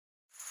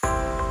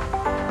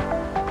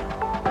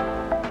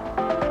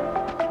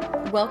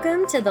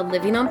Welcome to the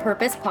Living on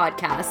Purpose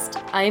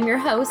podcast. I am your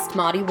host,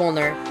 Maudie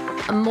Woolner,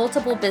 a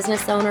multiple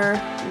business owner,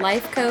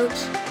 life coach,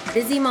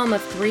 busy mom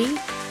of 3,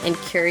 and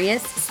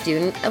curious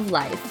student of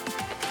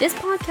life. This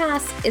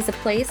podcast is a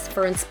place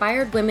for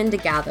inspired women to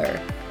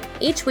gather.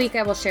 Each week,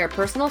 I will share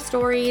personal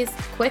stories,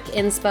 quick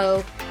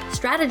inspo,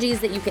 strategies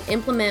that you can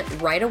implement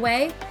right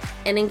away,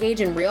 and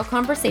engage in real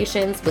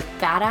conversations with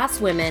badass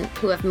women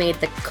who have made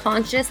the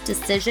conscious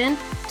decision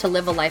to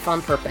live a life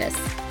on purpose.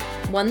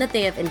 One that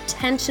they have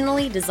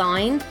intentionally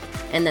designed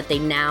and that they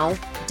now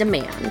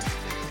demand.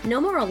 No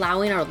more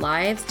allowing our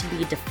lives to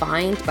be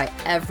defined by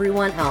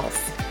everyone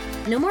else.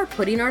 No more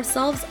putting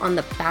ourselves on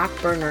the back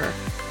burner.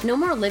 No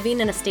more living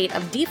in a state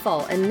of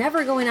default and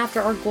never going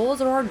after our goals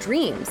or our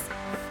dreams.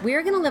 We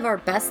are going to live our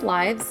best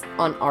lives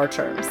on our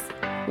terms.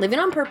 Living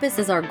on purpose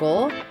is our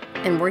goal,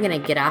 and we're going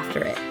to get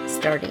after it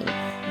starting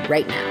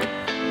right now.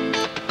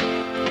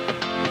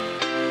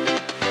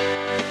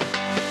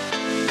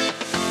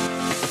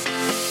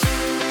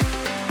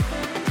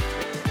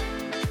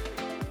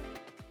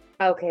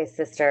 Okay,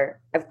 sister,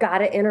 I've got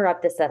to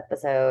interrupt this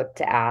episode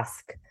to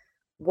ask,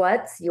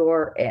 what's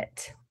your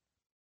it?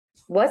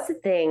 What's the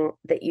thing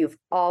that you've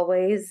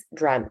always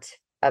dreamt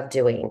of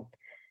doing?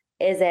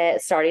 Is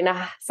it starting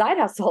a side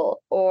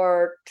hustle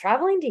or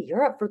traveling to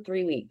Europe for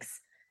 3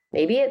 weeks?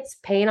 Maybe it's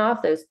paying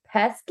off those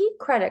pesky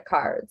credit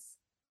cards.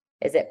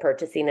 Is it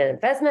purchasing an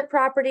investment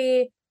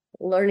property,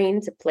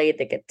 learning to play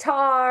the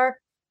guitar,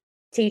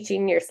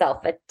 teaching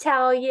yourself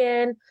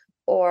Italian,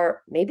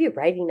 or maybe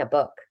writing a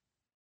book?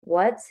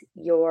 What's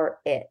your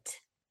it?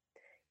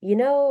 You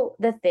know,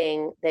 the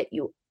thing that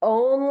you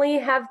only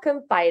have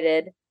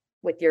confided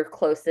with your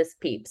closest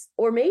peeps,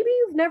 or maybe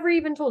you've never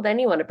even told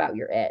anyone about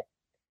your it.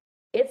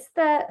 It's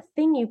the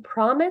thing you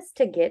promise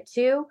to get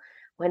to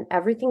when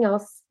everything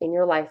else in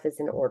your life is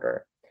in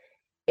order.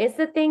 It's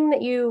the thing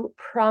that you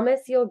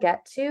promise you'll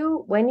get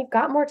to when you've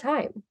got more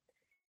time.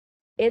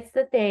 It's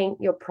the thing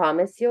you'll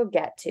promise you'll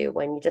get to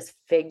when you just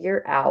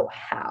figure out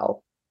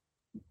how.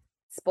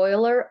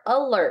 Spoiler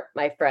alert,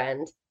 my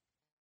friend.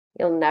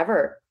 You'll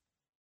never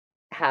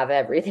have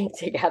everything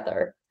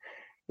together.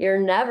 You're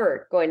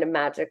never going to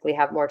magically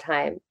have more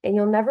time, and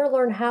you'll never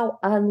learn how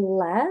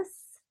unless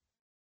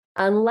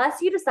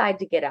you decide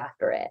to get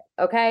after it,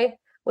 okay?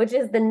 Which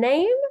is the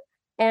name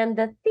and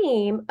the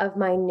theme of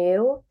my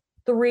new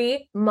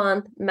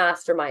 3-month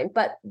mastermind.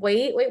 But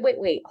wait.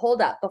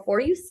 Hold up. Before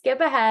you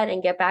skip ahead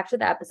and get back to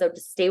the episode,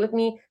 just stay with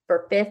me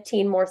for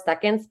 15 more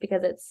seconds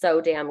because it's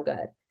so damn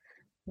good.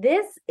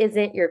 This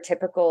isn't your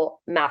typical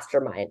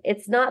mastermind.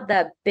 It's not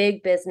the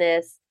big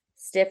business,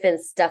 stiff and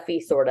stuffy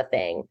sort of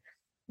thing.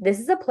 This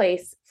is a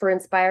place for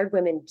inspired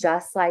women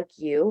just like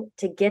you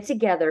to get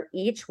together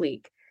each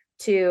week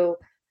to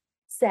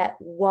set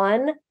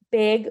one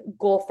big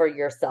goal for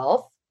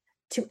yourself,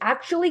 to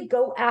actually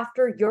go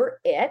after your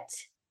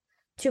it,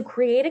 to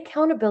create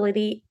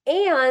accountability,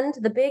 and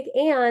the big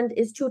and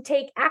is to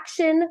take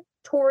action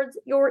towards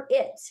your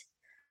it.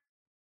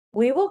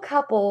 We will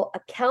couple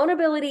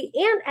accountability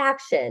and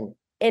action.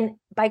 And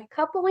by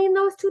coupling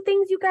those two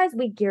things, you guys,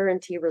 we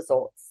guarantee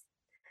results.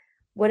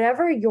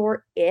 Whatever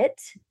your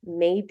it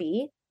may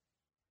be,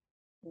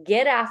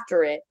 get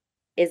after it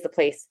is the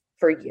place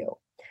for you.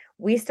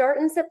 We start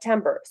in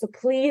September, so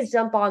please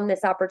jump on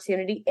this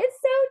opportunity. It's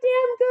so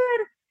damn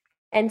good.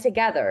 And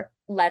together,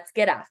 let's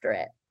get after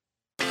it.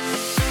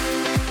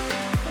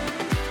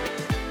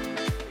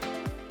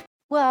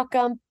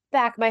 Welcome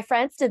back, my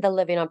friends, to the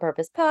Living on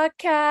Purpose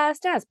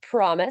podcast. As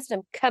promised,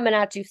 I'm coming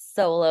at you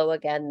solo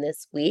again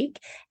this week,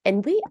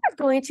 and we are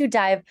going to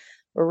dive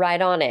right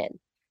on in.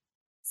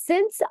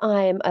 Since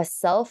I'm a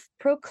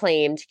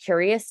self-proclaimed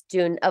curious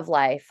student of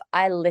life,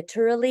 I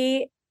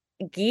literally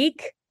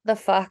geek the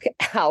fuck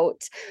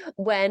out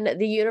when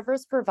the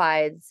universe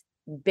provides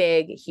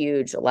big,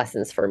 huge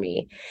lessons for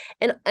me.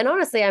 And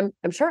honestly, I'm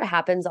sure it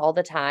happens all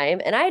the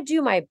time, and I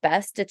do my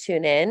best to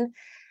tune in.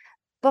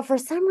 But for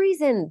some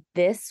reason,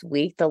 this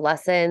week, the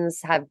lessons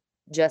have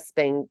just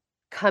been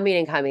coming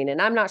and coming.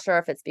 And I'm not sure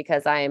if it's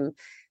because I'm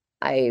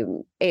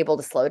able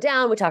to slow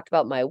down. We talked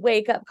about my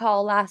wake up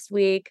call last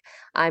week.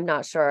 I'm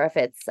not sure if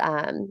it's,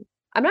 I'm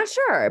not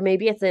sure.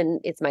 Maybe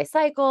it's my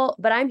cycle,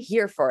 but I'm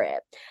here for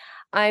it.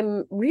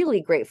 I'm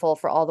really grateful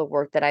for all the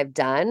work that I've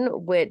done,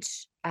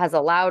 which has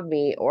allowed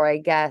me, or I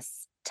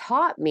guess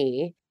taught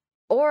me,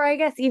 or I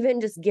guess even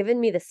just given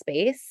me the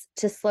space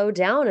to slow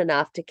down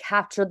enough to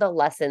capture the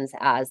lessons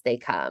as they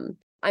come.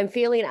 I'm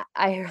feeling,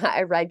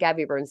 I read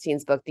Gabby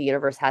Bernstein's book, The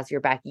Universe Has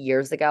Your Back,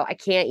 years ago. I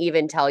can't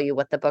even tell you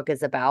what the book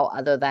is about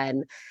other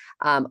than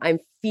I'm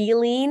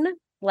feeling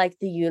like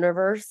the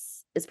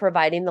universe is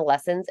providing the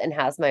lessons and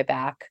has my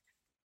back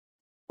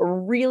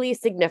really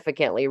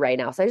significantly right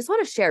now. So I just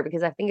want to share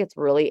because I think it's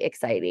really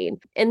exciting.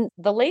 And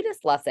the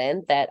latest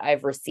lesson that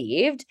I've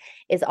received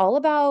is all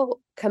about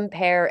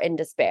compare and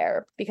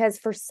despair, because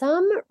for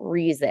some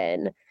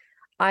reason,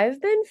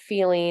 I've been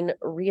feeling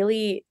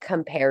really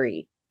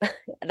compare-y.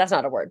 That's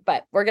not a word,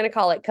 but we're going to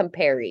call it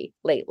compare-y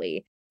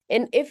lately.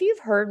 And if you've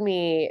heard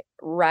me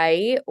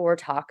write or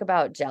talk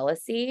about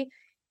jealousy,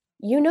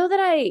 you know that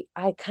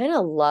I kind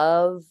of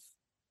love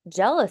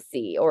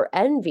jealousy or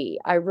envy.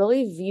 I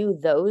really view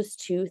those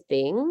two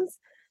things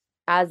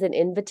as an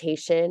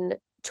invitation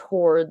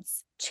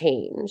towards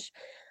change.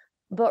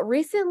 But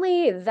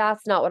recently,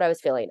 that's not what I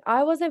was feeling.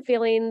 I wasn't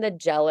feeling the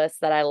jealous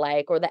that I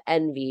like or the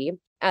envy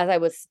as I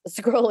was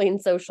scrolling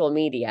social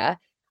media.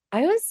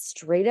 I was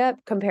straight up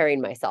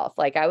comparing myself.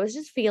 Like I was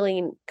just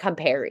feeling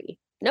compary.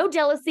 No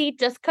jealousy,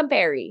 just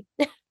compary.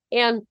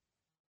 And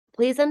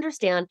please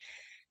understand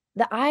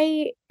that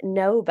I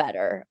know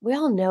better. We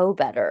all know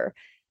better.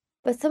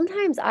 But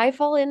sometimes I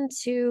fall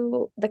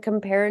into the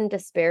compare and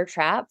despair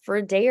trap for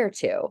a day or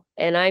two.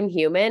 And I'm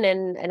human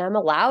and I'm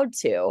allowed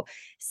to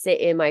sit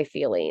in my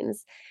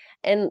feelings.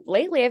 And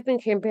lately I've been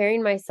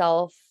comparing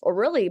myself or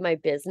really my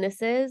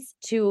businesses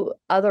to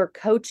other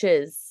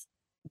coaches'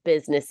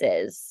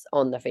 businesses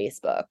on the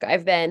Facebook.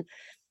 And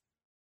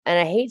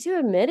I hate to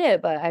admit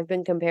it, but I've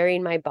been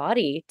comparing my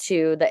body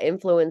to the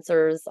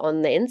influencers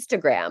on the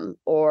Instagram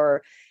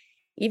or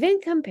even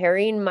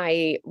comparing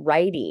my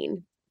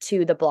writing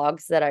to the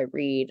blogs that I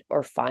read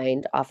or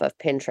find off of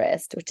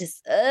Pinterest, which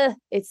is,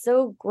 it's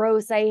so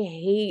gross.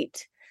 I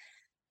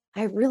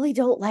really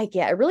don't like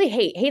it. I really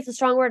hate's a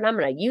strong word, and I'm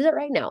going to use it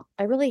right now.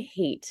 I really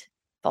hate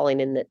falling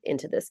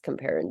into this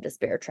compare and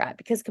despair trap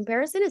because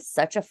comparison is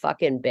such a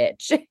fucking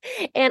bitch.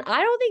 And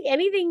I don't think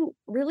anything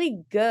really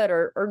good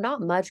or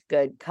not much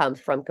good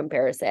comes from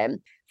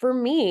comparison. For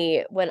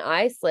me, when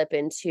I slip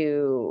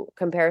into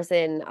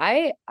comparison,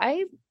 I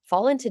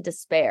fall into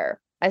despair.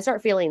 I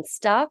start feeling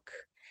stuck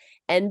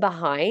and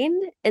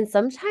behind and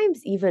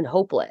sometimes even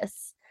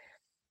hopeless.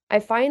 I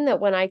find that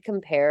when I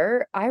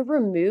compare, I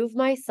remove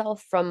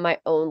myself from my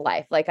own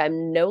life. Like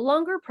I'm no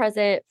longer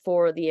present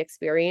for the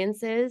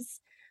experiences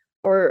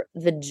or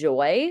the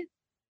joy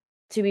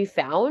to be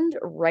found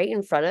right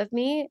in front of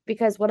me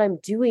because what I'm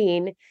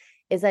doing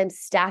is I'm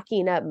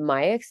stacking up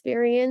my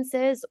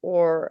experiences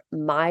or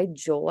my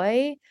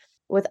joy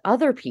with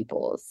other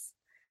people's.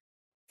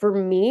 For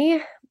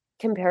me,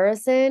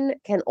 comparison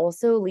can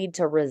also lead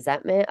to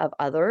resentment of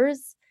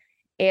others,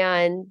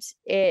 and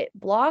it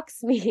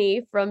blocks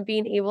me from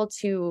being able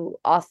to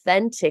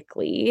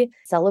authentically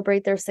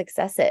celebrate their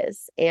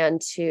successes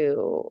and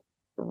to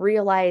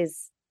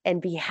realize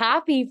and be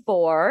happy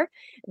for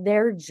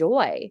their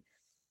joy.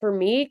 For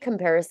me,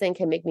 comparison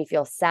can make me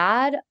feel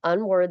sad,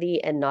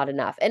 unworthy, and not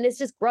enough. And it's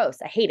just gross.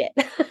 I hate it.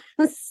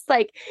 It's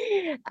like,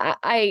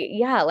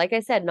 yeah, like I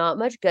said, not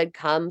much good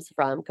comes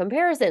from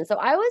comparison. So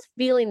I was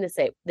feeling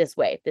this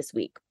way this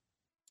week.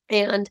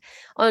 And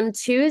on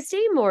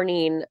Tuesday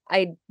morning,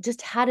 I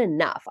just had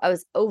enough. I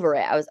was over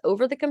it. I was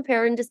over the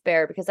compare and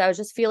despair because I was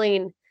just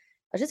feeling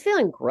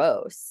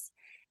gross.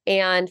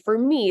 And for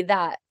me,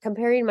 that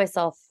comparing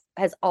myself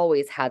has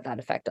always had that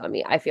effect on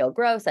me. I feel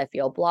gross. I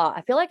feel blah.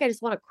 I feel like I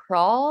just want to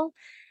crawl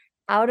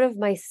out of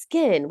my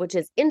skin, which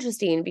is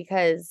interesting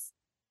because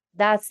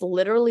that's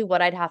literally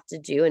what I'd have to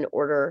do in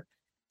order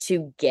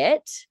to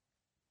get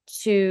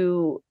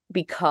to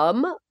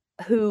become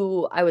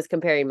who I was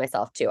comparing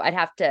myself to. I'd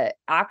have to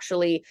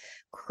actually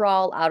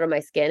crawl out of my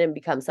skin and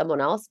become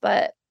someone else,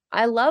 but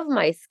I love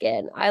my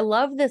skin. I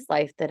love this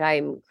life that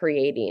I'm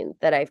creating,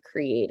 that I've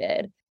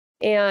created.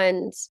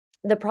 And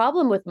the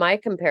problem with my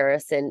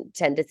comparison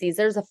tendencies,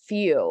 there's a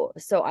few.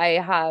 So I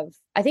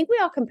think we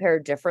all compare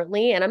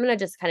differently. And I'm going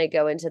to just kind of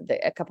go into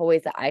a couple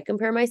ways that I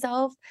compare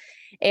myself.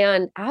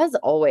 And as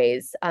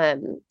always, I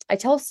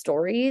tell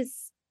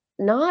stories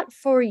not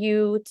for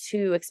you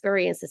to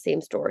experience the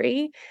same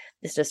story.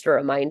 It's just a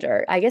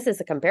reminder. I guess it's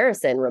a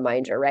comparison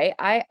reminder, right?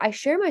 I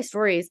share my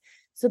stories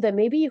so that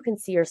maybe you can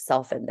see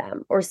yourself in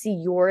them or see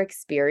your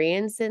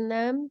experience in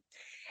them.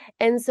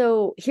 And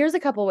so here's a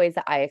couple ways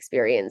that I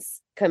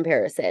experience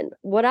comparison.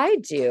 What I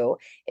do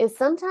is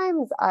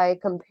sometimes I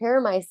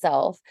compare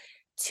myself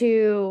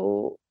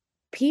to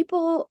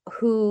people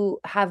who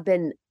have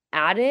been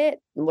at it,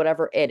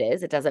 whatever it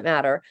is, it doesn't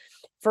matter,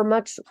 for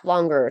much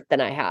longer than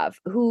I have,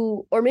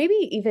 who, or maybe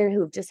even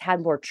who've just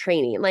had more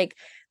training. Like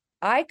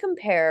I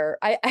compare,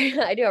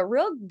 I do a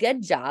real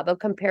good job of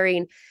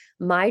comparing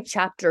my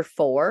chapter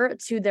 4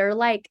 to their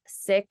like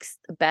 6th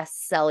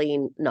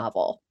best-selling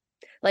novel.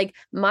 Like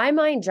my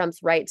mind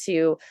jumps right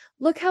to,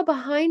 look how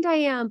behind I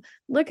am.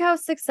 Look how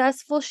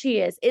successful she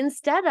is.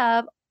 Instead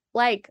of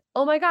like,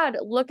 oh my God,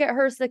 look at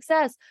her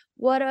success.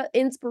 What a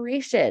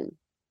inspiration.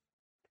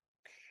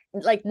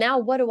 Like now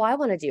what do I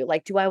want to do?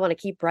 Like, do I want to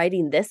keep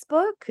writing this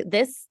book?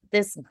 This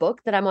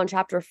book that I'm on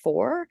chapter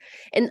 4?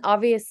 And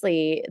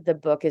obviously the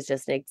book is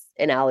just an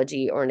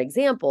analogy or an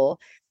example.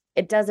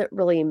 It doesn't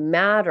really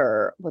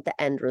matter what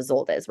the end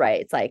result is,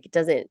 right? It's like it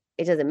doesn't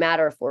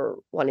matter if we're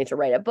wanting to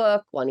write a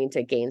book, wanting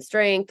to gain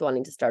strength,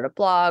 wanting to start a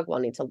blog,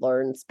 wanting to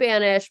learn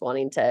Spanish,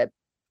 wanting to,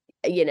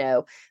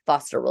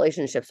 foster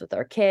relationships with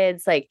our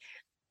kids. Like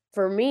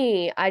for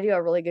me, I do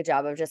a really good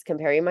job of just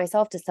comparing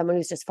myself to someone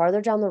who's just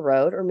farther down the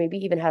road or maybe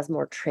even has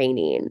more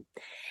training.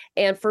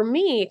 And for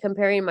me,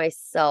 comparing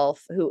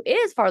myself who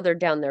is farther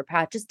down their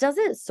path just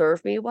doesn't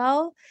serve me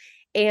well.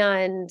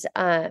 And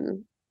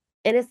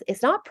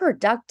it's not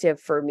productive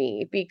for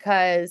me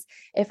because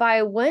if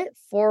I went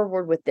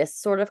forward with this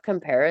sort of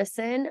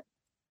comparison,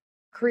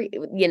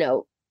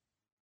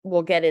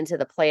 we'll get into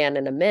the plan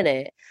in a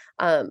minute.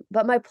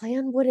 But my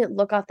plan wouldn't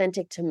look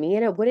authentic to me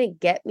and it wouldn't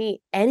get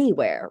me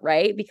anywhere,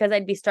 right? Because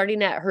I'd be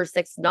starting at her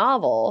sixth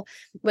novel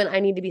when I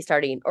need to be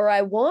starting, or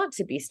I want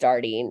to be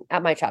starting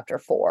at my chapter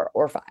 4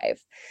 or 5.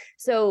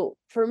 So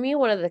for me,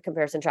 one of the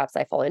comparison traps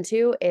I fall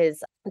into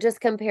is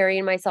just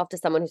comparing myself to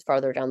someone who's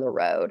farther down the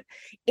road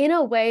in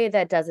a way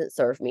that doesn't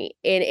serve me.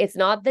 And it's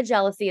not the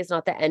jealousy, it's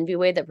not the envy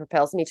way that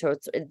propels me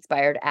towards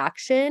inspired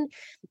action.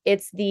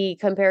 It's the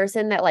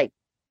comparison that like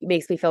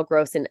makes me feel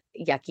gross and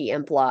yucky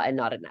and blah and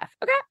not enough.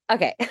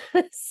 Okay.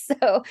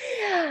 So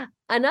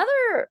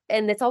another,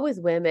 and it's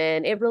always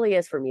women, it really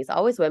is for me. It's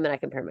always women I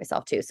compare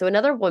myself to. So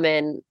another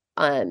woman,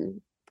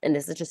 and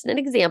this is just an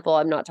example,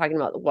 I'm not talking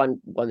about one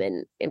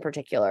woman in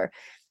particular,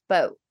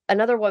 but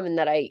another woman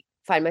that I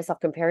find myself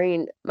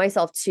comparing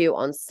myself to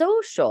on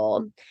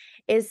social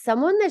is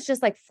someone that's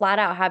just like flat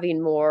out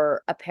having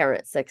more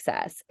apparent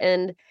success.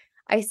 And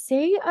I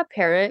say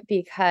apparent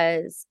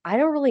because I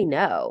don't really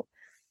know.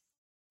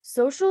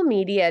 Social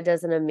media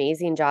does an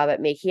amazing job at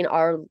making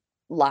our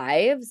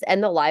lives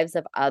and the lives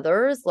of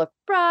others look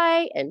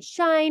bright and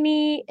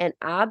shiny and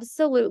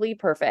absolutely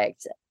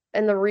perfect.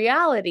 And the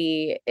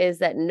reality is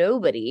that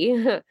nobody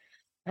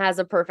has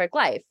a perfect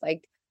life.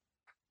 Like,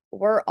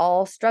 we're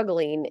all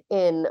struggling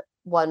in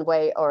one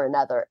way or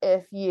another.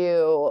 If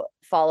you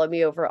follow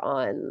me over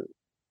on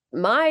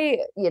my,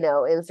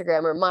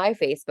 Instagram or my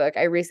Facebook,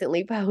 I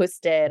recently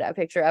posted a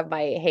picture of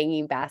my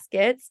hanging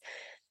baskets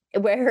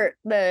where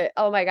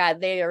oh my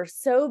God, they are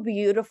so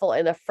beautiful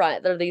in the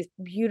front. They're these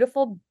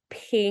beautiful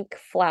pink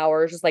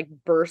flowers just like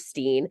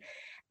bursting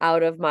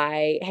out of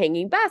my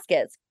hanging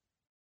baskets.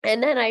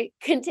 And then I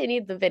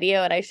continued the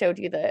video and I showed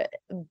you the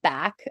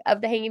back of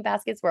the hanging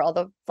baskets where all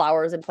the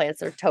flowers and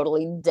plants are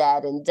totally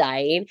dead and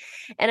dying.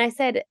 And I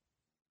said,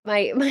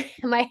 my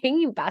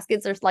hanging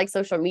baskets are like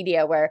social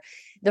media where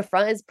the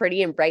front is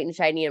pretty and bright and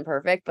shiny and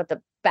perfect, but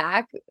the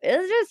back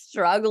is just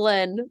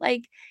struggling.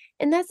 Like,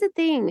 and that's the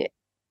thing.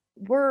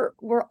 We're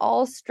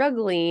all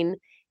struggling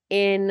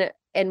in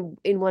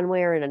one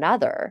way or in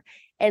another.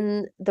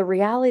 And the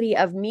reality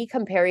of me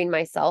comparing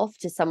myself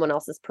to someone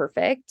else's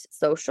perfect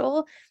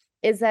social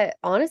is that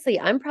honestly,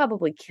 I'm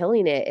probably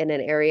killing it in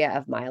an area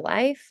of my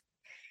life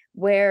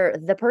where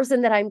the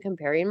person that I'm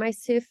comparing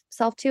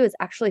myself to is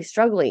actually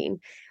struggling,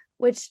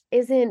 which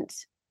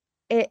isn't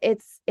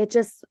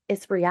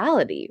it's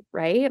reality,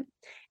 right?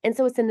 And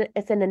so it's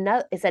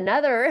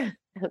another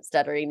I'm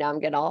stuttering now, I'm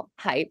getting all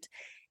hyped.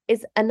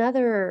 Is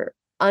another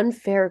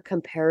unfair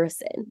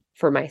comparison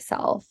for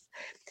myself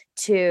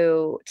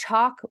to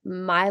chalk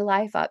my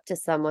life up to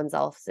someone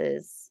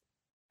else's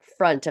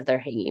front of their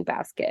hanging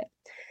basket,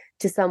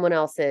 to someone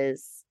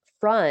else's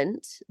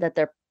front that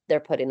they're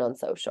putting on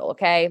social,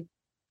 okay?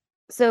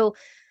 So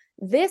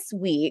this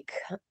week,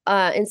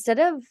 instead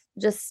of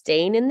just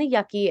staying in the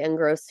yucky and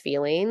gross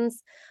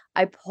feelings,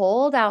 I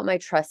pulled out my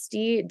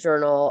trusty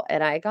journal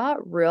and I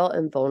got real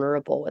and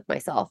vulnerable with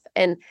myself.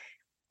 And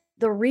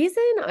the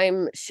reason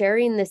I'm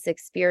sharing this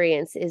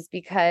experience is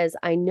because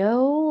I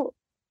know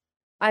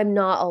I'm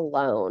not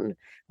alone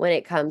when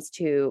it comes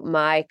to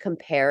my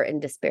compare and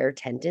despair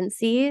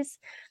tendencies.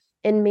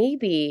 And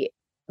maybe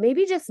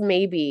just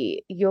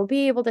maybe you'll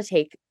be able to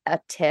take a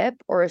tip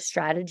or a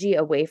strategy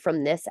away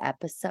from this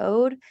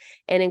episode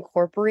and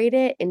incorporate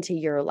it into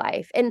your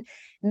life. And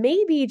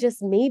maybe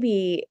just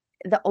maybe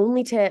the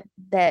only tip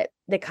that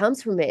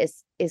comes from it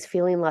is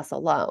feeling less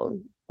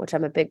alone, which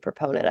I'm a big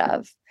proponent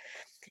of.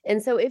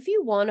 And so if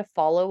you want to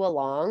follow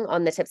along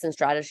on the tips and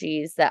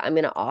strategies that I'm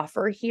going to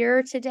offer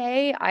here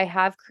today, I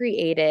have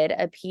created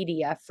a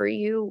PDF for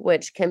you,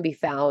 which can be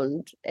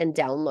found and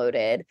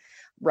downloaded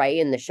right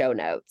in the show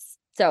notes.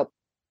 So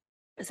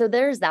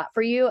there's that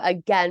for you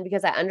again,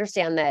 because I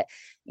understand that,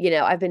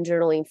 I've been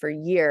journaling for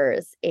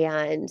years.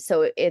 And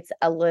so it's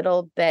a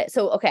little bit,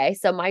 so, okay.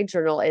 So my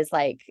journal is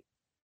like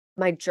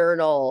my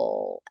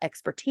journal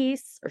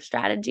expertise or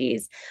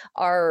strategies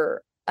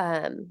are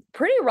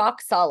pretty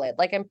rock solid.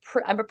 Like I'm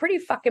a pretty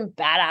fucking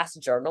badass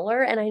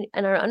journaler, and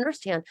I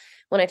understand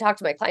when I talk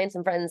to my clients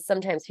and friends,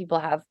 sometimes people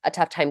have a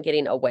tough time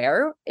getting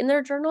aware in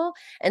their journal.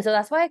 And so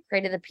that's why I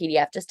created the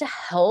PDF, just to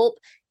help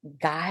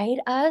guide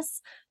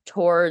us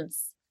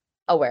towards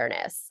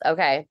awareness.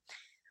 Okay.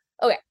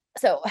 Okay.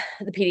 So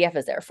the PDF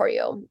is there for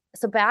you.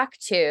 So back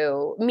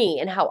to me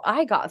and how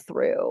I got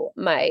through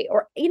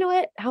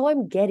how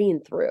I'm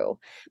getting through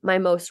my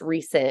most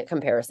recent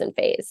comparison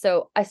phase.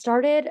 So I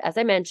started, as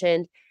I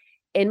mentioned,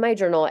 in my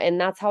journal,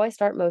 and that's how I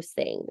start most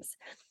things.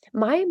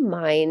 My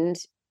mind,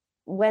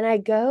 when I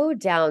go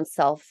down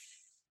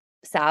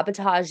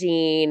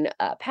self-sabotaging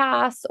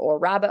paths or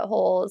rabbit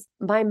holes,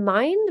 my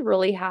mind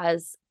really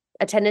has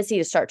a tendency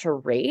to start to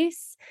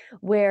race,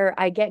 where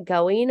I get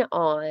going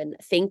on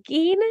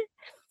thinking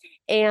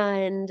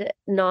and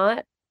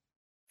not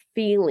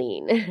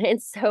feeling.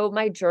 And so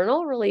my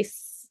journal really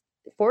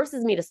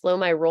forces me to slow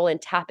my roll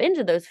and tap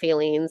into those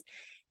feelings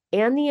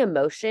and the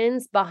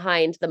emotions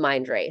behind the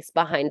mind race,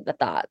 behind the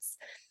thoughts.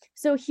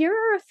 So here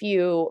are a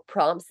few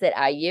prompts that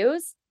I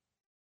use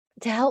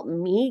to help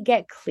me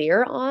get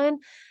clear on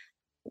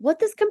what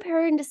this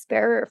compare and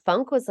despair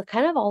funk was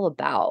kind of all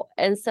about.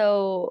 And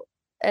so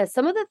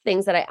some of the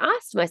things that I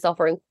asked myself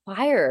or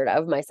inquired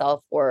of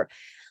myself were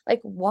like,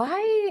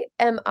 why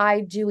am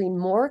I doing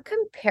more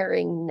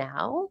comparing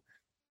now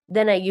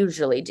than I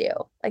usually do?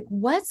 Like,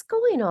 what's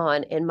going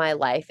on in my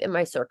life, in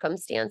my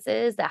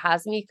circumstances that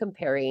has me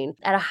comparing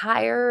at a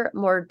higher,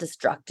 more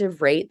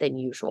destructive rate than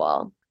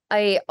usual?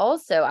 I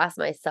also asked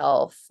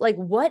myself, like,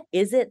 what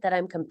is it that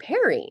I'm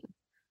comparing?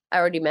 I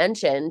already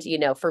mentioned,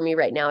 for me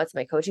right now, it's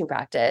my coaching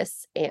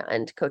practice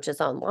and coaches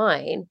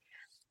online,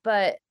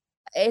 but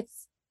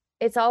it's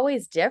it's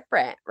always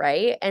different,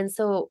 right? And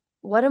so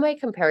what am I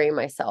comparing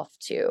myself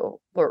to?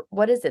 Or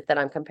what is it that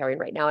I'm comparing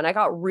right now? And I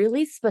got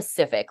really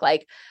specific.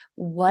 Like,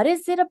 what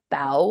is it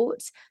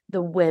about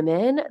the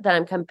women that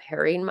I'm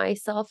comparing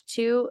myself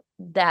to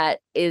that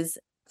is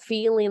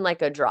feeling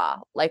like a draw?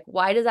 Like,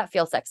 why does that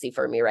feel sexy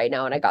for me right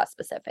now? And I got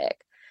specific.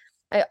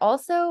 I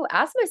also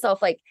asked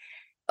myself, like,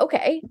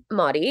 okay,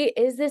 Maudie,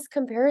 is this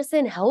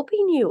comparison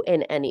helping you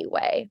in any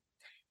way?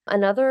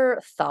 Another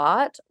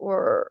thought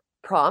or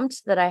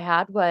prompt that I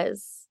had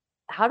was,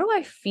 how do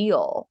I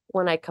feel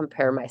when I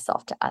compare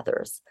myself to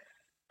others?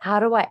 How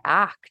do I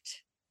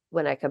act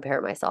when I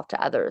compare myself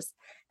to others?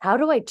 How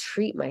do I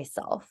treat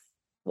myself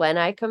when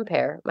I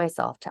compare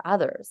myself to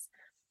others?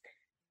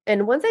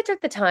 And once I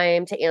took the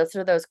time to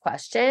answer those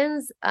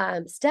questions,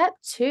 step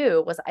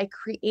two was I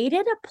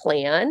created a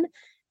plan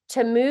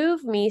to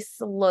move me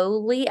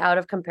slowly out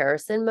of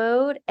comparison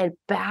mode and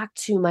back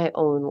to my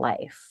own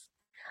life.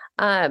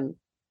 Um,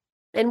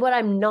 and what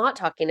I'm not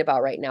talking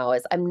about right now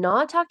is I'm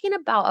not talking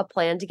about a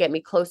plan to get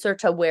me closer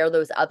to where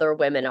those other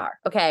women are.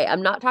 Okay.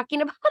 I'm not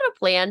talking about a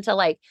plan to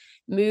like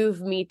move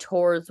me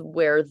towards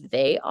where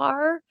they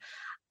are.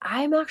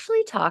 I'm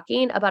actually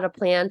talking about a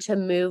plan to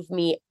move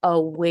me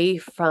away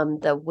from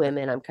the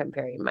women I'm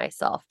comparing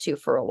myself to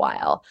for a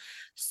while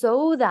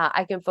so that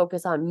I can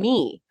focus on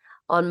me,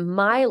 on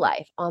my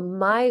life, on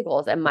my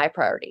goals and my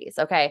priorities.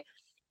 Okay.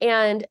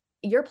 And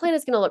your plan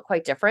is going to look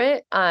quite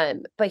different.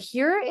 But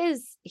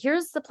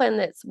here's the plan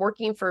that's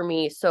working for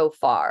me so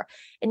far.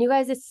 And you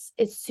guys,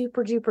 it's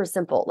super duper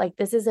simple. Like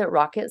this isn't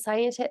rocket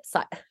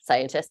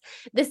scientist.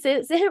 This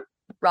isn't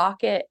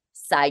rocket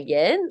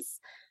science.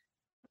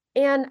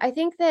 And I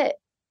think that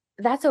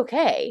that's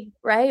okay,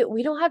 right?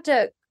 We don't have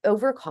to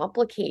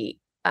overcomplicate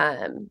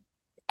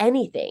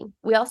anything.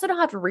 We also don't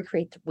have to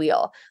recreate the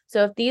wheel.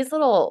 So if these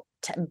little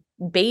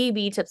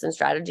baby tips and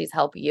strategies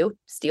help you,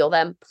 steal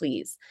them,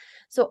 please.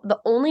 So the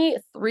only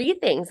three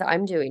things that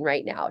I'm doing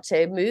right now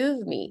to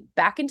move me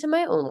back into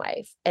my own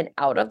life and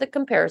out of the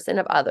comparison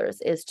of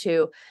others is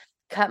to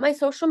cut my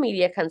social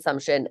media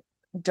consumption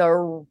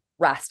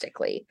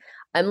drastically.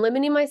 I'm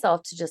limiting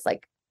myself to just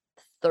like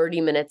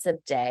 30 minutes a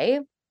day,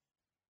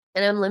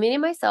 and I'm limiting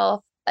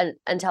myself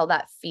until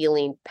that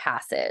feeling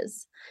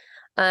passes.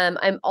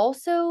 I'm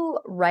also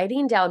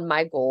writing down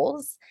my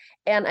goals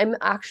and I'm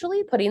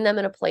actually putting them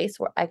in a place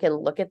where I can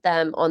look at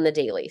them on the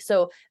daily.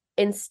 So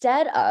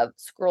instead of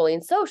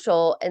scrolling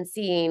social and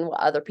seeing what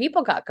other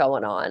people got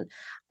going on,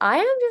 I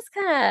am just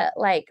kind of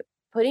like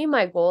putting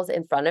my goals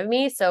in front of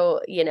me.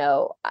 So,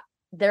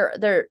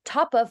 they're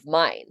top of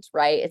mind,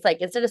 right? It's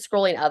like instead of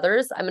scrolling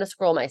others, I'm going to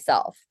scroll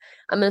myself.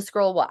 I'm going to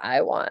scroll what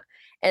I want.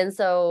 And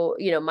so,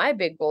 my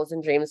big goals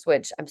and dreams,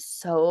 which I'm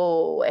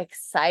so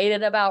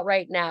excited about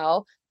right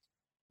now,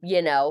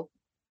 you know,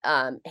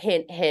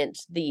 hint, hint,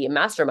 the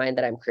mastermind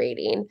that I'm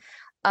creating.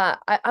 I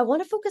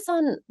want to focus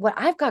on what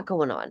I've got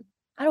going on.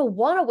 I don't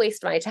want to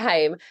waste my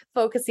time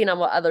focusing on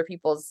what other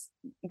people's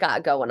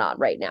got going on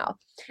right now.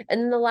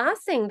 And then the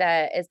last thing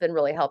that has been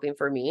really helping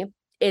for me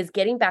is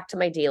getting back to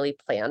my daily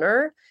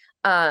planner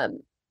um,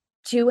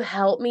 to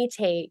help me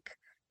take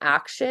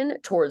action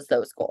towards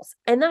those goals.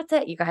 And that's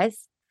it, you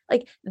guys.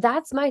 Like,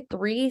 that's my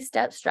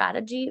 3-step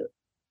strategy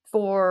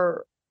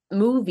for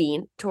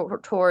moving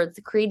towards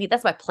creating.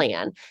 That's my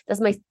plan.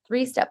 That's my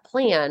 3-step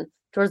plan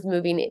towards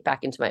moving it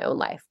back into my own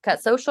life.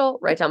 Cut social,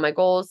 write down my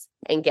goals,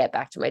 and get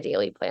back to my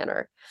daily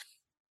planner.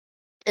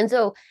 And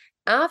so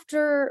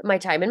after my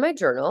time in my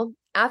journal,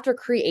 after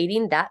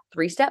creating that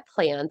 3-step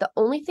plan, the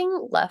only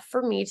thing left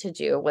for me to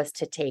do was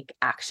to take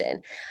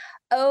action.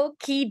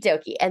 Okie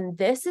dokie. And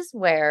this is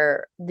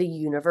where the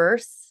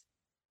universe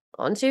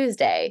on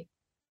Tuesday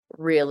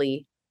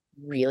really,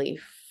 really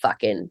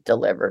fucking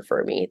delivered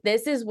for me.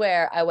 This is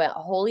where I went,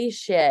 holy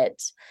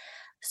shit,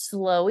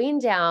 slowing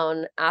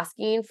down,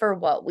 asking for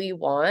what we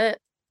want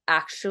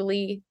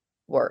actually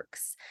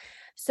works.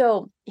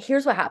 So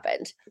here's what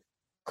happened.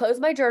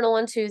 Closed my journal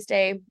on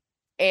Tuesday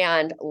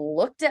and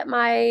looked at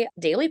my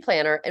daily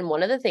planner. And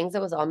one of the things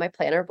that was on my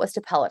planner was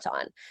to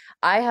Peloton.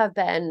 I have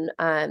been,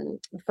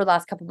 for the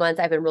last couple months,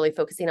 I've been really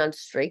focusing on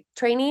strength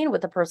training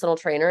with a personal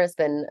trainer. It's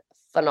been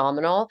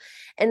phenomenal.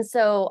 And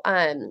so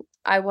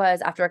I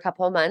was, after a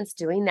couple of months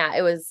doing that,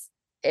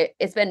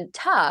 it's been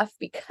tough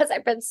because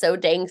I've been so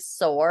dang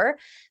sore,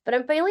 but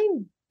I'm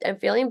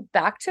feeling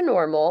back to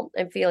normal.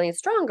 I'm feeling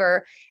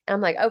stronger. And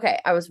I'm like, okay,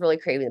 I was really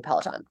craving the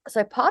Peloton.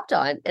 So I popped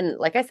on, and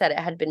like I said, it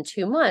had been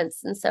 2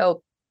 months. And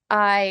so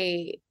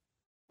I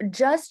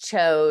just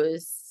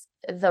chose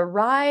the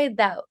ride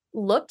that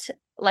looked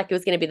like it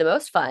was going to be the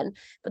most fun,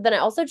 but then I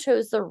also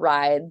chose the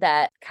ride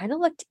that kind of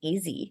looked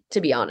easy,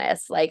 to be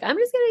honest. Like, I'm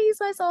just going to ease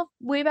myself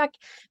way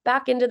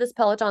back into this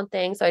Peloton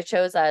thing. So I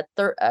chose a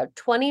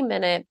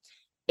 20-minute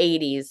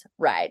 80s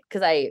ride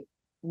because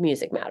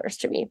music matters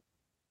to me.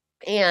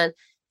 And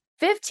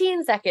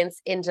 15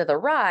 seconds into the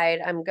ride,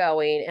 I'm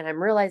going and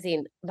I'm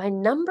realizing my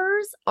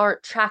numbers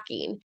aren't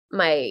tracking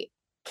my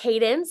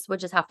cadence,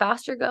 which is how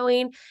fast you're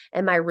going,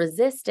 and my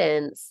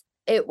resistance.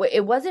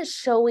 It wasn't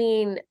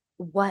showing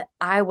what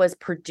I was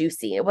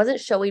producing. It wasn't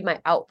showing my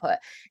output.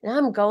 And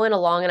I'm going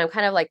along and I'm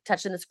kind of like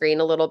touching the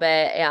screen a little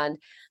bit and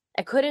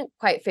I couldn't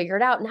quite figure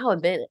it out. Now a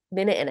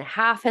minute and a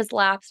half has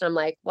lapsed. And I'm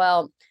like,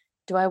 well,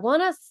 do I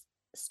want to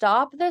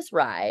stop this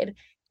ride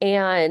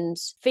and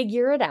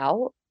figure it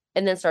out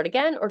and then start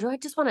again? Or do I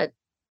just want to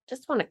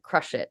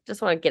crush it?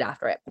 Just want to get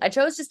after it. I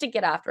chose just to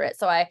get after it.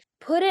 So I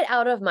put it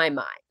out of my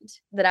mind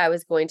that I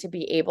was going to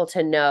be able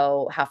to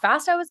know how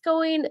fast I was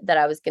going, that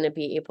I was going to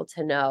be able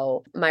to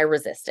know my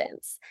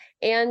resistance.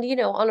 And,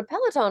 on a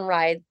Peloton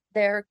ride,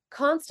 they're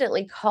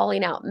constantly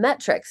calling out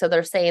metrics. So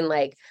they're saying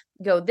like,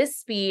 go this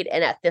speed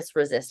and at this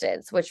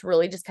resistance, which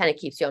really just kind of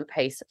keeps you on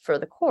pace for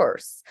the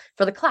class,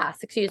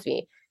 excuse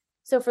me.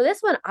 So for this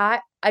one,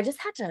 I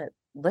just had to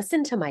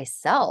listen to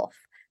myself.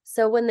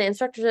 So when the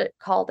instructor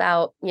called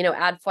out,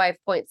 add 5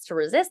 points to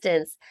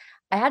resistance,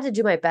 I had to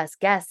do my best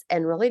guess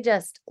and really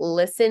just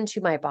listen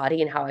to my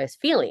body and how I was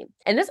feeling.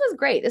 And this was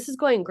great. This is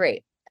going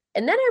great.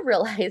 And then I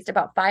realized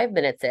about 5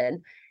 minutes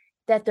in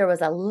that there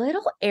was a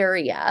little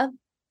area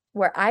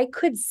where I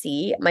could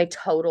see my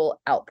total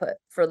output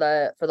for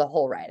the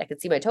whole ride. I could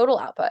see my total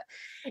output.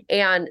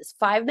 And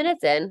 5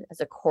 minutes in,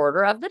 as a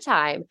quarter of the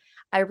time,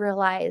 I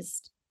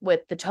realized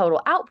with the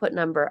total output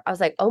number, I was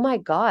like, oh my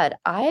God,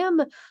 I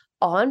am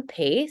on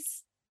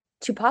pace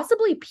to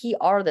possibly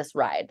PR this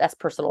ride. That's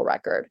personal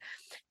record.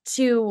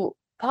 To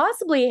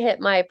possibly hit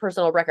my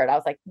personal record. I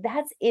was like,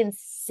 that's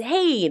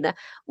insane.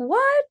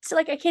 What?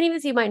 Like, I can't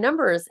even see my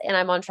numbers and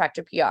I'm on track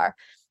to PR.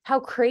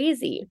 How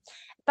crazy.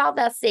 About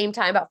that same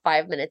time, about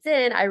 5 minutes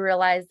in, I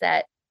realized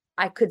that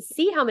I could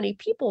see how many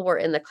people were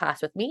in the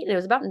class with me, and it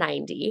was about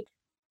 90.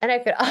 And I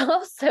could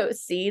also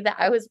see that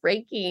I was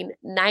ranking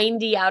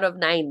 90 out of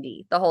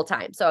 90 the whole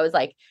time. So I was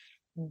like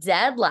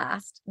dead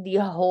last the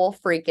whole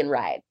freaking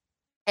ride.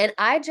 And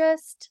I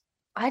just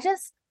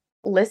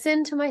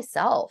listened to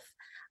myself.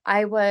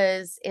 I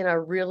was in a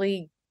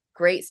really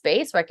great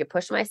space where I could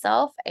push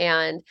myself,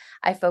 and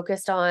I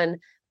focused on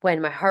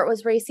when my heart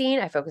was racing,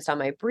 I focused on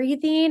my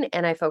breathing,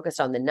 and I focused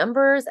on the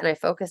numbers, and I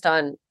focused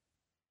on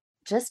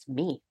just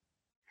me,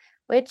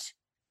 which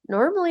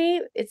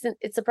normally it's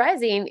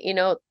surprising,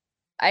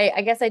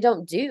 I guess I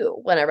don't do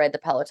when I ride the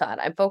Peloton.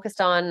 I'm focused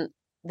on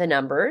the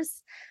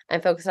numbers. I'm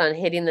focused on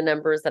hitting the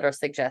numbers that are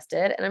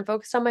suggested, and I'm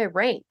focused on my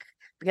rank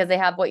because they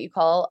have what you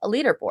call a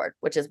leaderboard,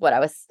 which is what I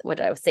was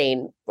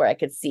saying, where I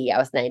could see I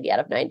was 90 out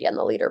of 90 on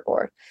the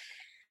leaderboard.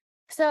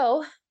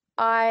 So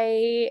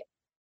I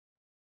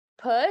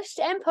pushed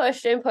and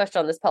pushed and pushed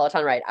on this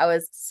Peloton ride. I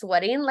was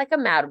sweating like a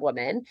mad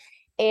woman.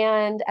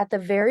 And at the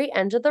very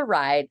end of the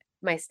ride,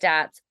 my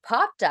stats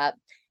popped up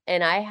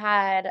and I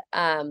had,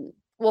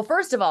 well,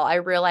 first of all, I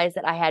realized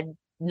that I had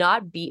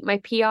not beat my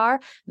PR,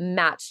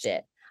 matched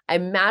it. I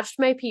matched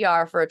my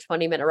PR for a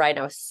 20-minute ride. And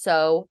I was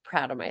so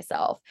proud of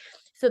myself.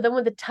 So then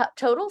when the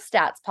total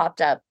stats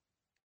popped up,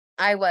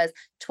 I was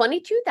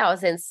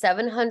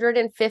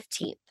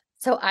 22,715th.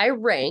 So I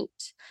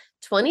ranked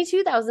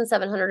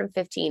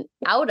 22,715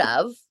 out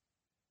of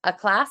a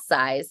class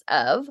size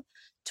of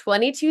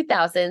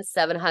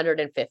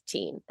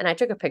 22,715. And I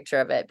took a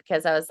picture of it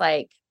because I was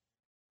like,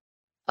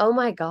 oh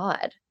my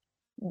God.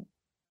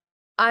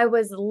 I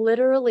was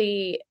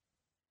literally,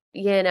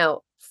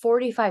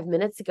 45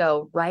 minutes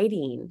ago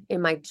writing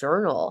in my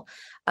journal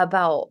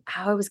about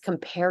how I was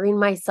comparing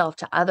myself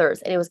to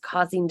others and it was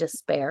causing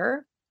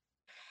despair.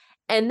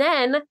 And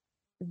then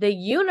the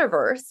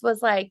universe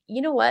was like,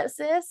 you know what,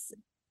 sis?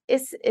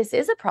 This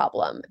is a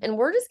problem. And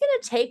we're just going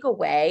to take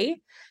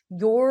away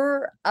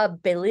your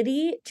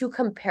ability to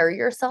compare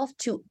yourself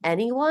to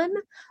anyone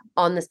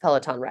on this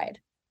Peloton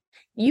ride.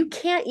 We're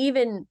not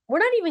even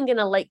going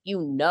to let you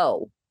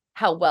know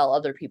how well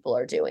other people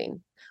are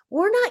doing.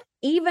 We're not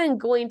even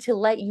going to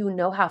let you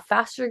know how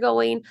fast you're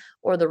going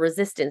or the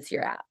resistance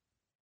you're at.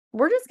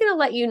 We're just going to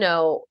let you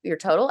know your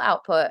total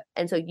output.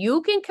 And so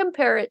you can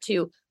compare it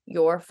to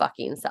your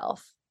fucking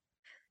self.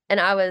 And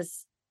I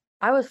was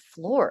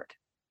floored.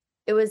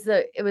 It was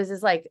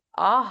this like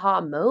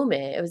aha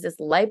moment. It was this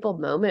light bulb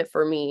moment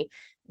for me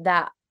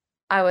that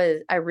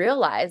I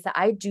realized that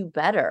I do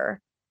better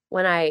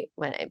and I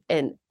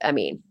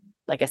mean,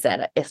 like I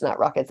said, it's not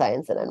rocket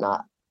science and I'm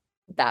not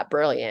that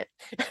brilliant,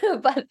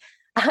 but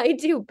I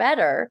do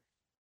better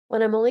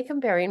when I'm only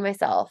comparing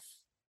myself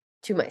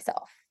to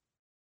myself.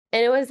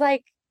 And it was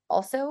like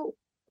also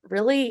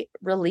really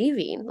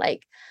relieving.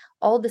 Like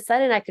all of a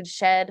sudden I could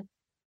shed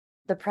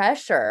the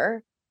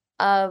pressure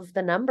of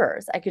the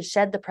numbers. I could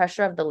shed the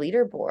pressure of the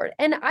leaderboard.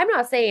 And I'm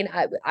not saying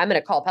I'm going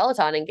to call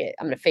Peloton and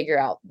I'm going to figure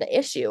out the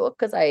issue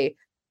because I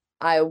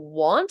I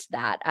want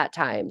that at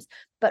times.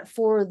 But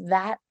for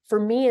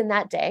me in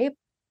that day,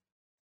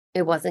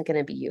 it wasn't going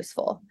to be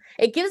useful.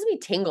 It gives me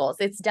tingles.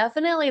 It's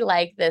definitely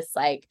like this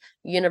like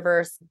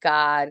universe,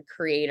 God,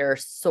 creator,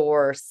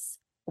 source,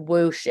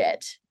 woo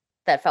shit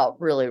that felt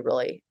really,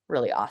 really,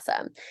 really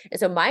awesome. And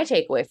so my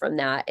takeaway from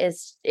that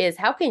is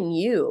how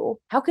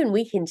can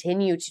we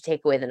continue to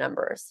take away the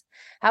numbers?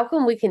 How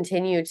can we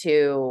continue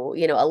to,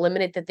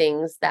 eliminate the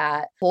things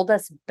that hold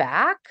us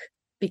back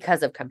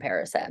because of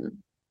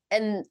comparison?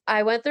 And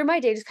I went through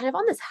my day just kind of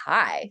on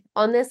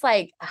this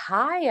like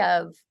high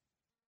of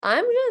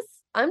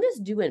I'm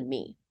just doing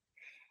me.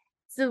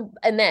 So,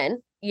 and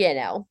then,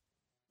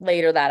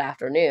 later that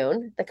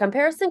afternoon, the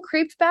comparison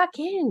creeped back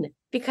in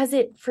because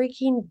it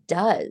freaking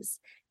does.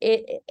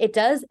 It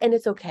does, and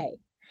it's okay.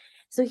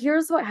 So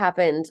here's what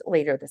happened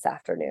later this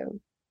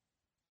afternoon.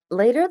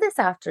 Later this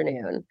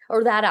afternoon,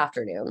 or that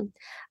afternoon,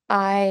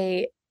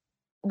 I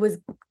was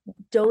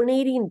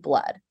donating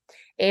blood.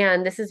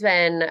 And this has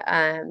been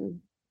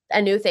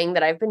a new thing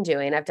that I've been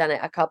doing. I've done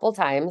it a couple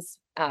times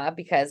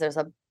because there's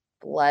a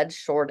blood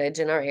shortage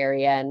in our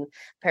area, and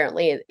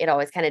apparently it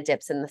always kind of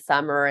dips in the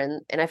summer,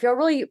 and I feel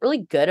really, really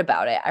good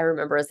about it. I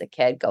remember as a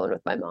kid going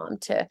with my mom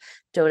to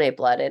donate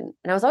blood, and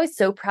I was always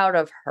so proud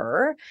of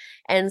her.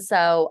 And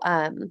so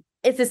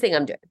it's this thing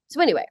I'm doing.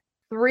 So anyway,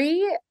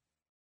 3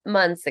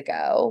 months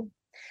ago,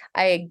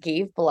 I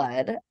gave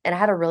blood, and I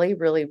had a really,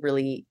 really,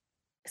 really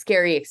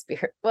scary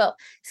experience. Well,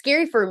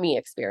 scary for me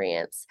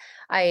experience.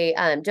 I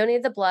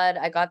donated the blood.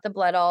 I got the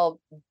blood all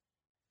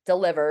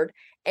delivered.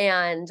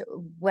 And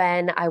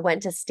when I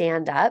went to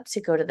stand up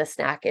to go to the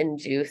snack and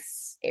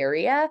juice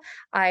area,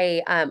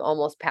 I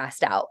almost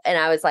passed out. And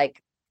I was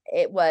like,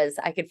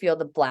 I could feel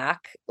the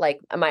black,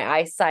 like my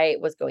eyesight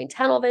was going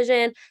tunnel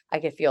vision. I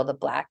could feel the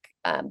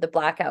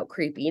blackout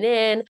creeping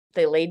in.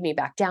 They laid me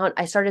back down.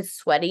 I started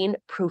sweating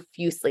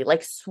profusely,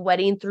 like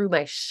sweating through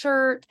my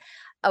shirt.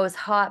 I was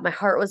hot. My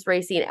heart was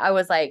racing. I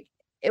was like,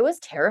 it was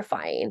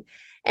terrifying.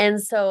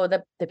 And so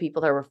the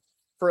people that were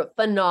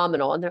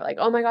phenomenal. And they're like,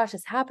 oh my gosh,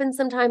 this happens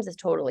sometimes. It's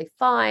totally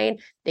fine.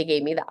 They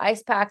gave me the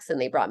ice packs and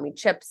they brought me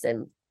chips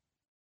and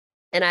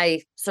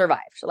I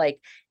survived. Like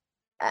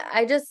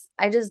I just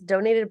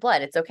donated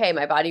blood. It's okay.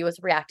 My body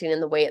was reacting in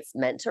the way it's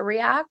meant to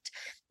react,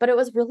 but it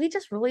was really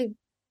just really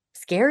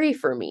scary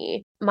for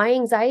me. My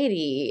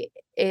anxiety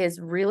is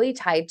really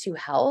tied to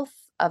health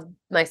of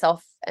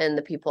myself and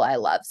the people I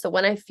love. So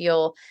when I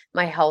feel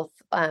my health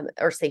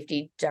or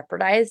safety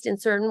jeopardized in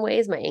certain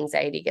ways, my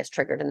anxiety gets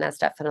triggered, and that's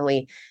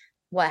definitely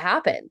what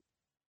happened.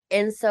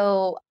 And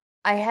so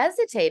I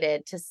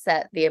hesitated to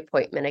set the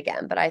appointment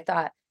again, but I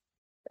thought,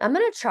 I'm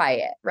going to try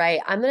it, right?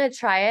 I'm going to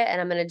try it,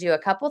 and I'm going to do a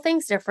couple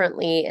things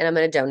differently, and I'm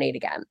going to donate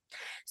again.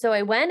 So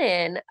I went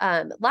in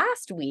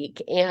last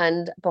week,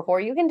 and before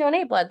you can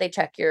donate blood, they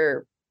check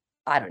your,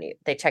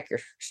 they check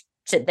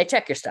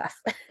your stuff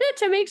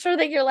to make sure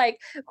that you're like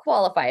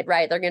qualified,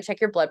 right? They're going to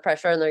check your blood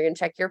pressure, and they're going to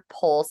check your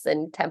pulse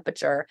and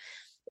temperature.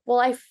 Well,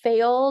 I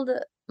failed.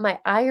 My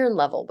iron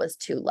level was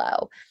too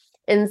low.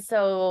 And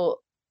so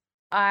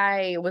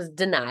I was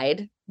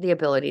denied the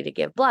ability to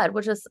give blood,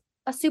 which is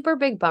a super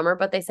big bummer,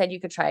 but they said you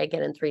could try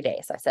again in 3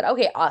 days. So I said,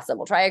 okay, awesome.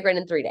 We'll try again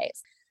in 3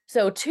 days.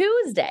 So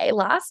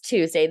last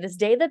Tuesday, this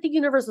day that the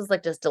universe was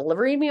like just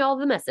delivering me all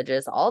the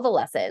messages, all the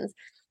lessons,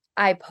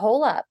 I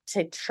pull up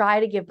to try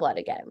to give blood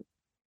again.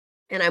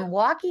 And I'm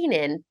walking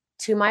in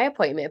to my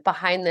appointment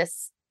behind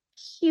this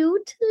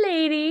cute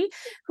lady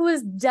who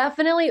is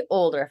definitely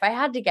older. If I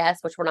had to guess,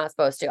 which we're not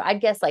supposed to, I'd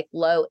guess like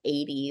low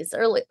 80s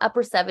or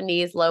upper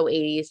 70s, low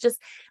 80s, just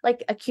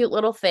like a cute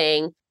little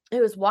thing who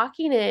was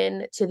walking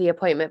in to the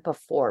appointment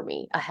before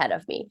me, ahead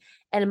of me.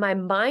 And my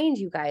mind,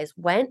 you guys,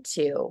 went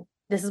to,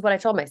 this is what I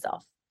told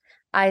myself.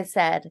 I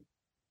said,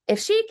 if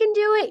she can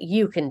do it,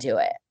 you can do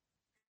it.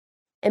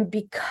 And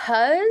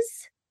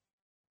because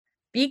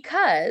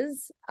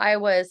I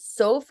was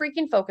so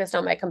freaking focused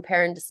on my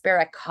compare and despair,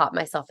 I caught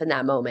myself in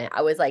that moment.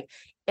 I was like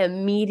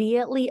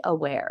immediately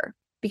aware,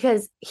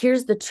 because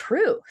here's the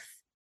truth.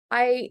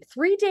 3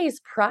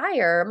 days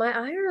prior, my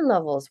iron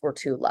levels were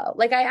too low.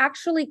 Like I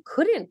actually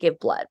couldn't give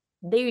blood.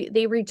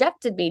 They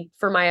rejected me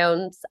for my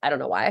own, I don't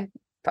know why,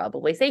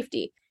 probably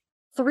safety.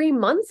 3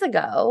 months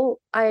ago,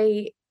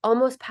 I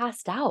almost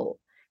passed out.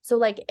 So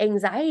like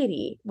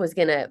anxiety was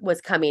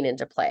coming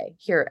into play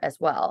here as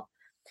well.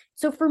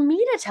 So for me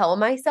to tell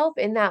myself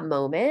in that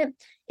moment,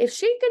 if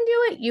she can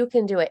do it, you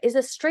can do it, is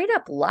a straight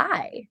up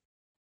lie.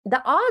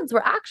 The odds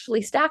were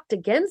actually stacked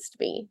against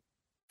me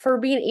for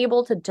being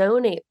able to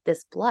donate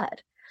this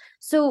blood.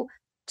 So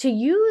to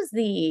use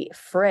the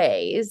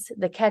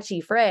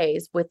catchy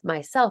phrase with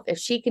myself, if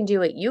she can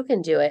do it, you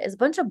can do it, is a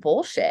bunch of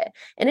bullshit.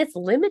 And it's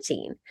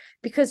limiting,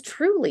 because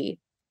truly,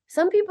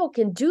 some people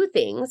can do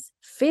things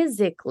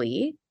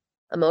physically,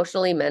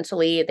 emotionally,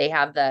 mentally. They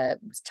have the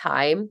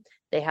time,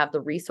 they have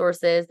the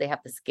resources, they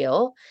have the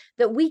skill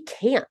that we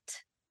can't,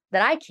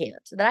 that I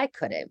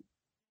couldn't.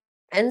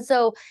 And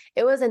so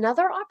it was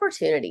another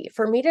opportunity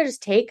for me to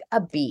just take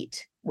a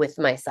beat with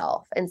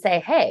myself and say,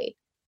 hey,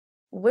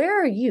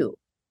 where are you?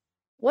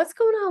 What's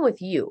going on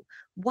with you?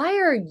 Why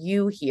are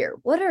you here?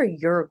 What are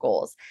your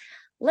goals?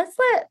 Let's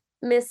let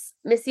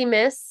Missy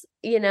Miss,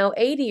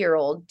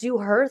 80-year-old do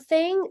her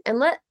thing, and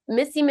let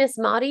Missy Miss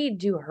Maudie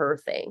do her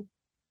thing.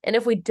 And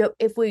if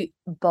we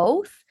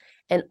both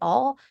and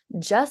all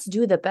just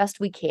do the best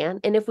we can,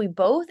 and if we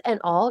both and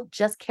all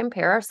just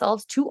compare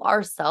ourselves to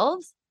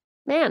ourselves,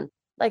 man,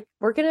 like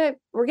we're gonna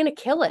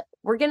kill it.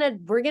 We're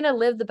gonna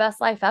live the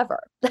best life ever.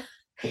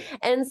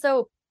 And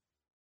so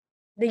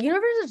the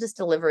universe is just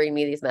delivering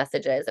me these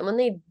messages. And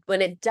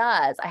when it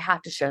does, I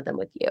have to share them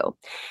with you.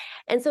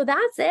 And so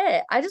that's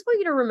it. I just want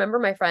you to remember,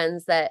 my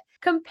friends, that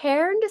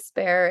compare and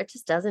despair, it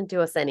just doesn't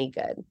do us any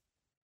good.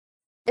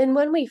 And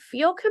when we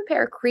feel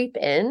compare creep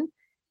in,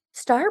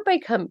 start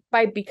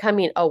by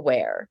becoming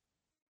aware.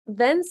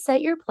 Then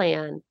set your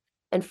plan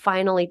and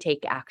finally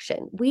take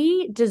action.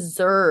 We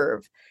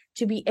deserve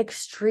to be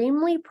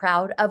extremely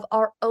proud of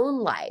our own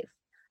life,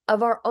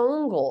 of our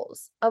own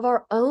goals, of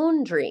our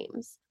own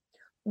dreams,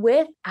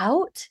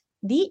 without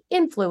the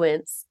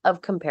influence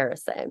of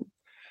comparison.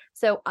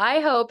 So I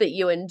hope that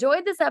you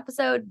enjoyed this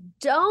episode.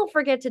 Don't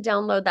forget to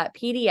download that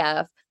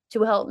PDF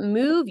to help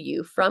move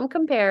you from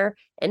compare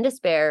and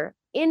despair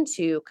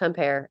into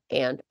compare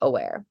and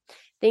aware.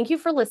 Thank you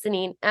for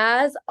listening.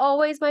 As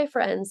always, my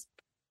friends,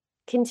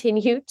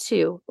 continue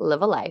to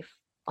live a life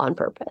on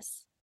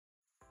purpose.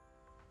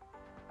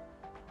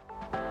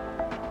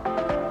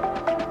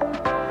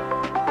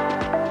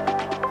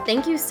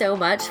 Thank you so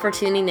much for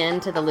tuning in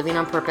to the Living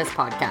on Purpose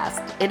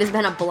podcast. It has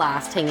been a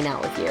blast hanging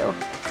out with you.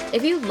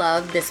 If you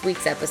loved this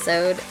week's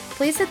episode,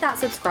 please hit that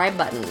subscribe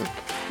button.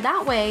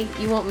 That way,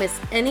 you won't miss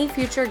any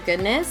future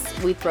goodness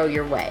we throw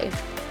your way.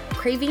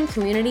 Craving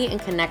community and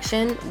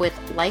connection with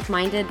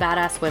like-minded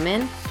badass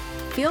women?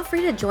 Feel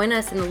free to join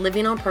us in the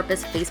Living on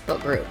Purpose Facebook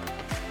group.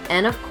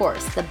 And of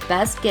course, the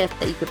best gift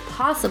that you could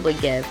possibly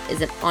give is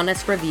an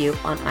honest review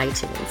on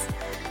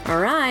iTunes. All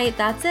right,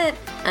 that's it.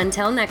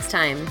 Until next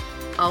time,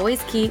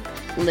 always keep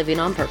living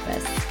on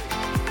purpose.